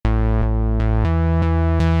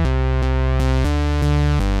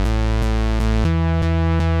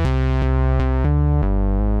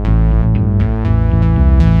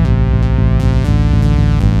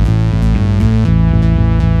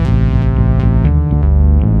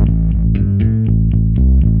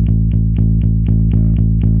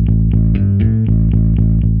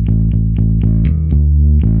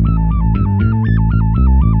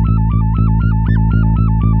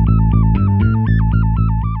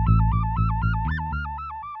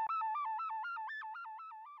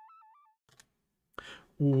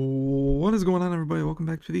What is going on, everybody? Welcome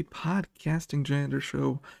back to the Podcasting Janitor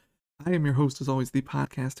Show. I am your host, as always, the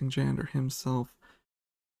Podcasting Janitor himself.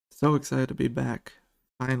 So excited to be back,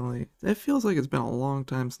 finally. It feels like it's been a long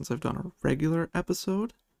time since I've done a regular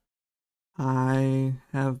episode. I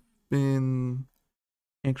have been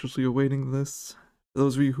anxiously awaiting this. For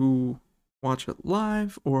those of you who watch it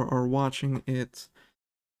live or are watching it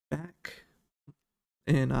back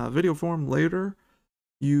in video form later,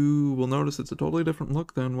 you will notice it's a totally different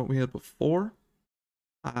look than what we had before.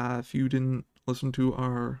 If you didn't listen to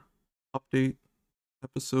our update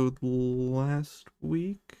episode last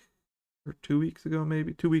week, or 2 weeks ago,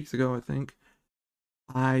 maybe 2 weeks ago, I think,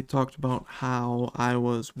 I talked about how I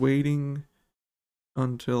was waiting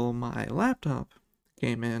until my laptop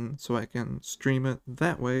came in so I can stream it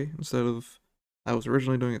that way instead of I was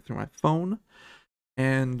originally doing it through my phone,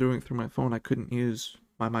 and doing it through my phone I couldn't use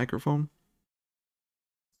my microphone.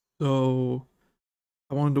 So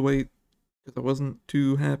I wanted to wait because I wasn't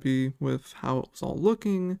too happy with how it was all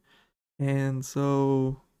looking. And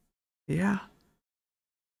so, yeah,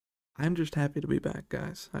 I'm just happy to be back,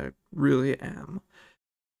 guys. I really am.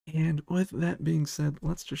 And with that being said,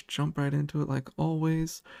 let's just jump right into it like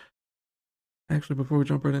always. Actually, before we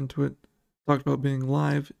jump right into it, talked about being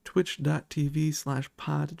live,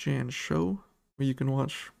 twitch.tv/podjanshow, where you can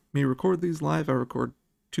watch me record these live. I record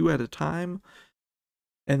 2 at a time.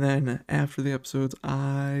 And then after the episodes,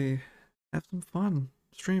 I have some fun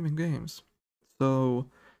streaming games.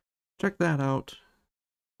 So check that out.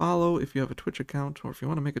 Follow if you have a Twitch account, or if you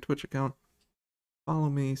want to make a Twitch account,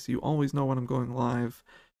 follow me so you always know when I'm going live.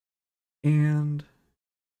 And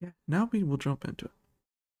yeah, now we will jump into it.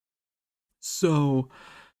 So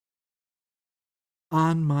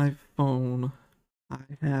on my phone, I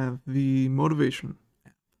have the motivation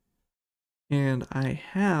app, and I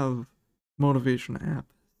have motivation app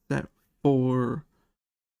set for,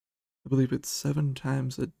 I believe it's 7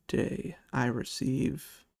 times a day I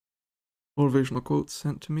receive motivational quotes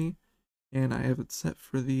sent to me, and I have it set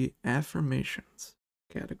for the affirmations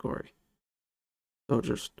category. So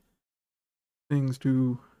just things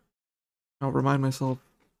to remind myself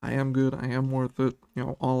I am good, I am worth it,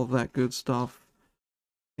 all of that good stuff.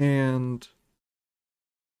 And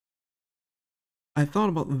I thought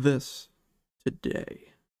about this today.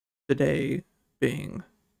 Today being,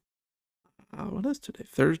 what is today?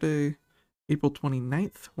 Thursday, April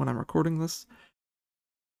 29th, when I'm recording this.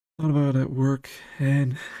 Thought about it at work,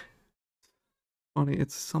 and funny,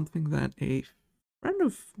 it's something that a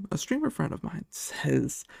streamer friend of mine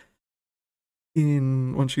says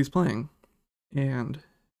when she's playing. And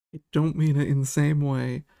I don't mean it in the same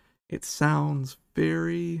way. It sounds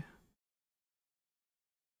very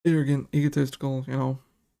arrogant, egotistical,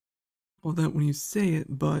 all that when you say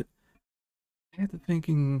it, but I had to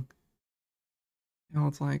thinking,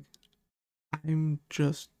 it's like, I'm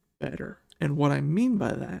just better. And what I mean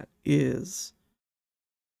by that is,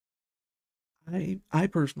 I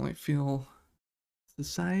personally feel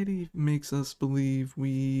society makes us believe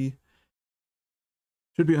we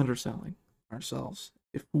should be underselling ourselves.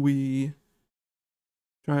 If we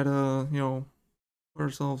try to, put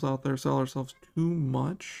ourselves out there, sell ourselves too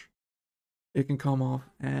much, it can come off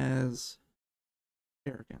as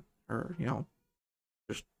arrogant or,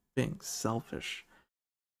 just being selfish.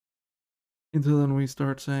 Until then we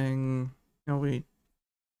start saying, we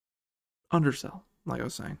undersell, like I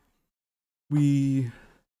was saying. We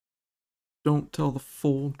don't tell the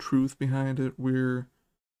full truth behind it. We're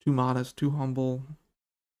too modest, too humble.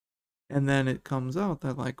 And then it comes out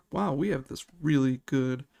that, like, wow, we have this really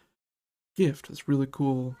good gift, this really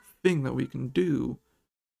cool thing that we can do.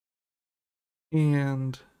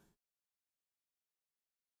 And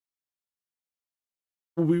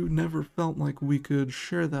we never felt like we could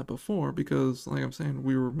share that before because, like I'm saying,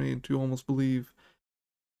 we were made to almost believe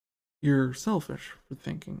you're selfish for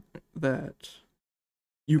thinking that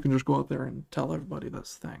you can just go out there and tell everybody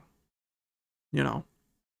this thing.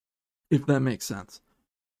 If that makes sense.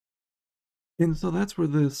 And so that's where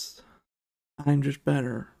this I'm just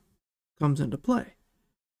better comes into play.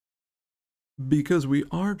 Because we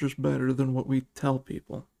are just better than what we tell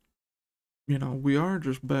people. We are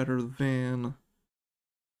just better than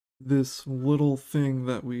this little thing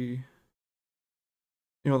that we,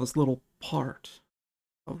 this little part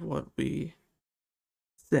of what we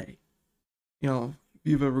say. If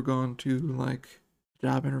you've ever gone to like a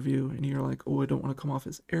job interview and you're like, oh, I don't want to come off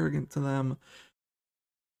as arrogant to them,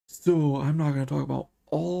 so I'm not going to talk about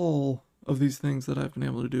all of these things that I've been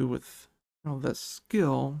able to do with, this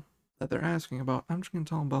skill that they're asking about. I'm just going to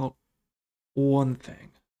tell them about one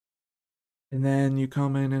thing. And then you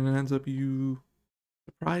come in and it ends up you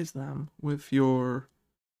surprise them with your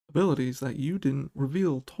abilities that you didn't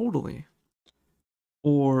reveal totally,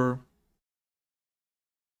 or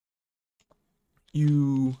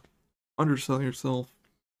you undersell yourself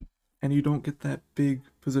and you don't get that big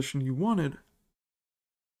position you wanted,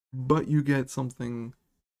 but you get something,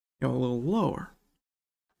 a little lower.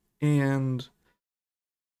 And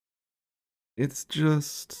it's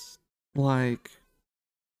just like,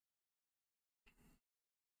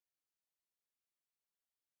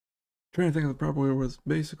 trying to think of the proper word was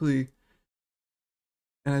basically,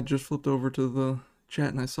 and I just flipped over to the chat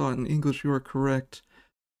and I saw it in English. You are correct.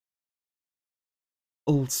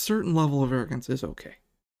 A certain level of arrogance is okay.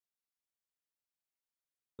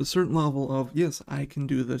 A certain level of, yes, I can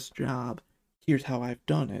do this job, here's how I've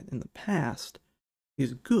done it in the past,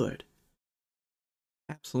 is good.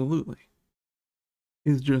 Absolutely.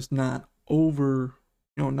 Is just not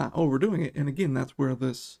not overdoing it. And again, that's where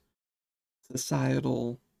this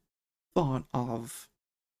societal thought of,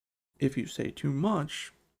 if you say too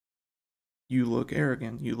much, you look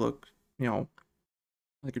arrogant, you look,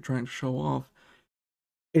 like you're trying to show off.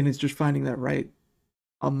 And it's just finding that right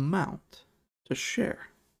amount to share.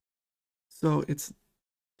 So it's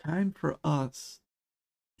time for us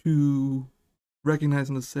to recognize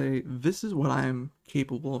and to say, this is what I'm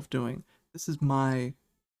capable of doing. This is my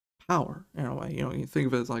power in a way. You think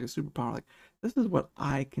of it as like a superpower. Like, this is what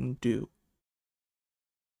I can do.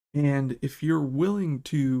 And if you're willing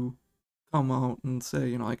to come out and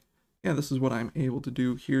say, like, yeah, this is what I'm able to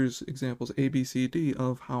do. Here's examples A, B, C, D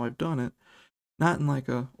of how I've done it. Not in like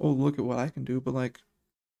a, oh, look at what I can do, but like,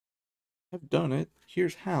 I've done it.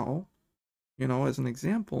 Here's how, as an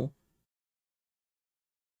example.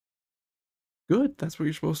 Good. That's what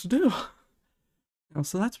you're supposed to do.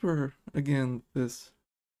 So that's where, again, this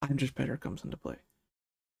I'm just better comes into play.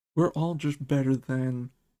 We're all just better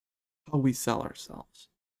than how we sell ourselves.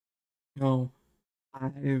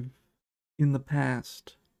 I've, in the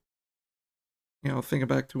past, thinking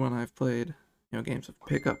back to when I've played, games of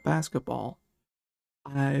pickup basketball,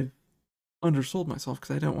 I've undersold myself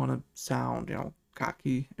because I don't want to sound,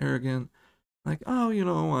 cocky, arrogant, like, oh,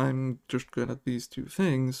 I'm just good at these two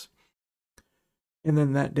things. And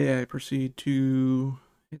then that day I proceed to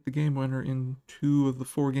hit the game winner in 2 of the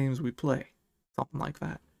 4 games we play, something like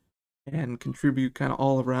that, and contribute kind of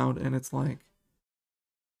all around. And it's like,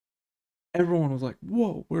 everyone was like,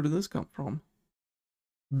 whoa, where did this come from?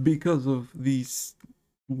 Because of the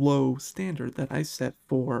low standard that I set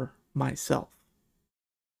for myself.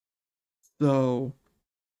 So,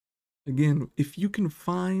 again, if you can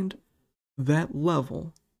find that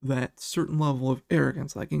level, that certain level of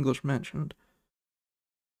arrogance, like English mentioned,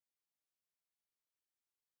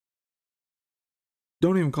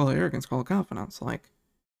 don't even call it arrogance, call it confidence. Like,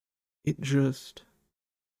 it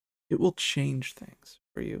will change things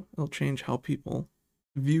for you. It'll change how people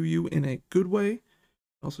view you in a good way,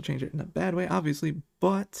 also change it in a bad way, obviously,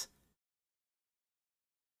 but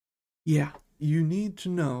yeah, you need to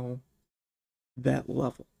know that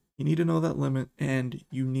level. You need to know that limit, and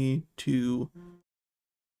you need to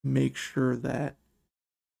make sure that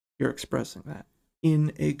you're expressing that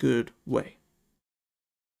in a good way.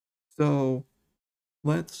 So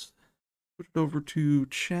let's put it over to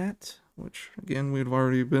chat, which again, we've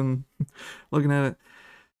already been looking at it.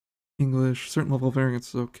 English, certain level of arrogance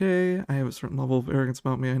is okay. I have a certain level of arrogance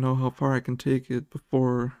about me. I know how far I can take it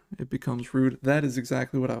before it becomes rude. That is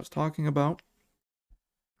exactly what I was talking about.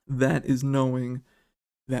 That is knowing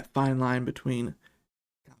that fine line between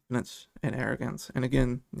confidence and arrogance. And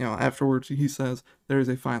again, afterwards he says there is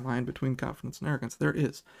a fine line between confidence and arrogance. There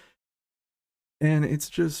is. And it's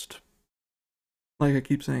just, like I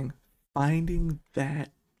keep saying, finding that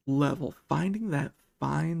level, finding that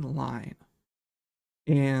fine line,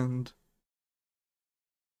 and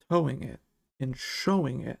towing it and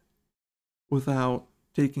showing it without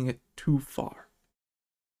taking it too far,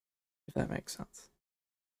 if that makes sense.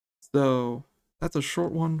 So that's a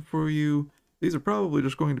short one for you. These are probably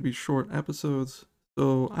just going to be short episodes.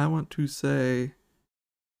 So I want to say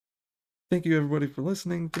thank you everybody for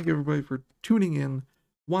listening. Thank you everybody for tuning in,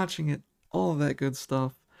 watching it, all of that good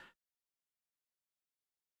stuff.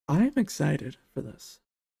 I'm excited for this.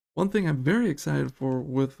 One thing I'm very excited for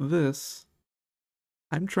with this,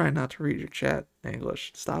 I'm trying not to read your chat in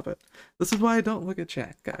English. Stop it. This is why I don't look at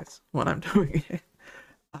chat, guys, when I'm doing it.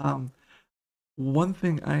 One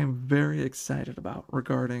thing I am very excited about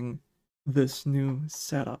regarding this new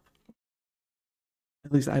setup,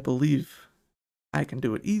 at least I believe I can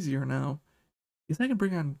do it easier now, is I can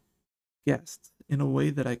bring on guests in a way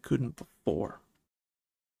that I couldn't before.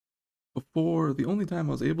 Before, the only time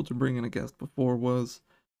I was able to bring in a guest before was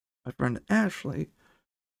my friend Ashley,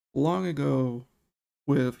 long ago,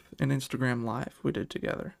 with an Instagram live we did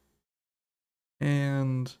together.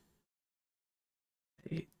 And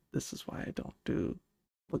this is why I don't do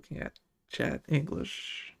looking at chat.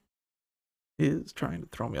 English is trying to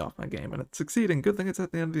throw me off my game, and it's succeeding. Good thing it's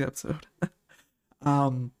at the end of the episode.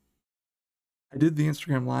 um, I did the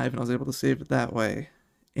Instagram live, and I was able to save it that way.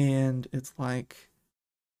 And it's like,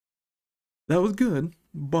 that was good,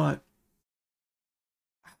 but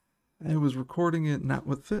I was recording it not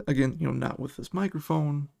with it again, not with this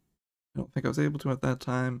microphone. I don't think I was able to at that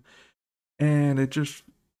time, and it just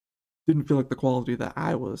didn't feel like the quality that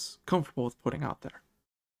I was comfortable with putting out there.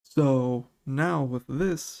 So now with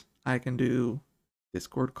this, I can do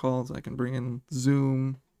Discord calls, I can bring in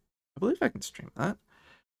Zoom. I believe I can stream that.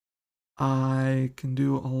 I can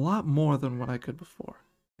do a lot more than what I could before.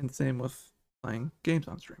 And same with playing games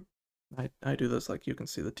on stream. I do this like you can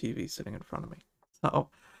see the TV sitting in front of me. So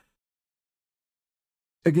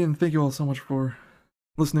again, thank you all so much for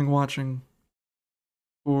listening, watching,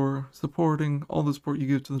 for supporting. All the support you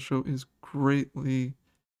give to the show is greatly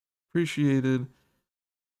appreciated.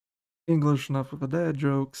 English enough with the dad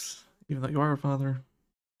jokes, even though you are a father.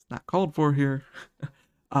 It's not called for here.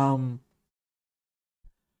 I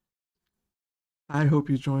hope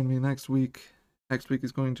you join me next week. Next week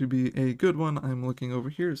is going to be a good one. I'm looking over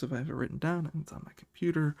here as if I have it written down and it's on my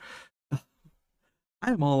computer.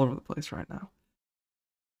 I am all over the place right now.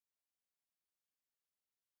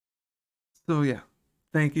 So yeah,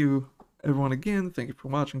 thank you everyone again. Thank you for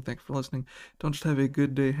watching. Thank you for listening. Don't just have a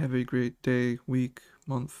good day, have a great day, week,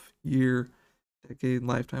 month, year, decade,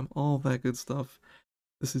 lifetime, all that good stuff.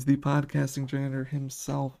 This is the podcasting janitor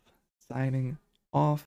himself signing off.